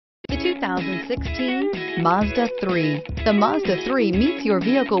2016 Mazda 3. The Mazda 3 meets your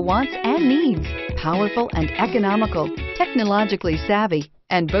vehicle wants and needs. Powerful and economical, technologically savvy,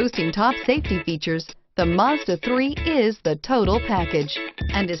 and boasting top safety features, the Mazda 3 is the total package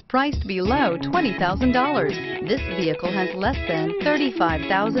and is priced below $20,000. This vehicle has less than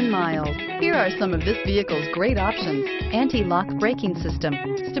 35,000 miles. Here are some of this vehicle's great options: anti-lock braking system,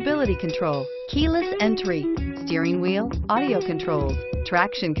 stability control, keyless entry, steering wheel audio controls,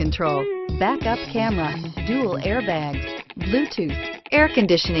 traction control, backup camera, dual airbags, Bluetooth, air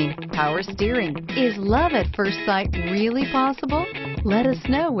conditioning, power steering. Is love at first sight really possible? Let us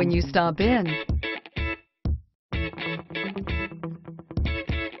know when you stop in.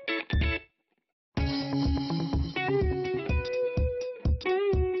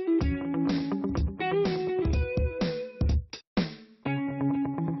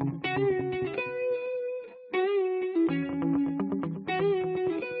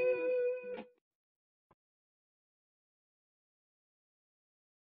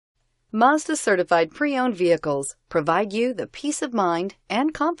 Mazda Certified Pre-Owned vehicles provide you the peace of mind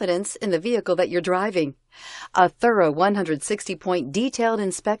and confidence in the vehicle that you're driving. A thorough 160-point detailed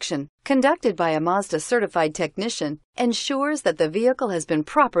inspection conducted by a Mazda Certified technician ensures that the vehicle has been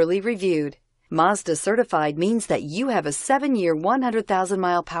properly reviewed. Mazda Certified means that you have a 7-year,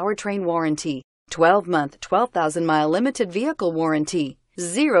 100,000-mile powertrain warranty, 12-month, 12,000-mile limited vehicle warranty,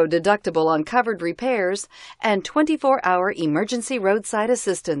 0 deductible on covered repairs, and 24-hour emergency roadside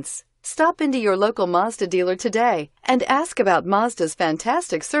assistance. Stop into your local Mazda dealer today and ask about Mazda's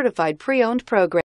fantastic Certified Pre-Owned program.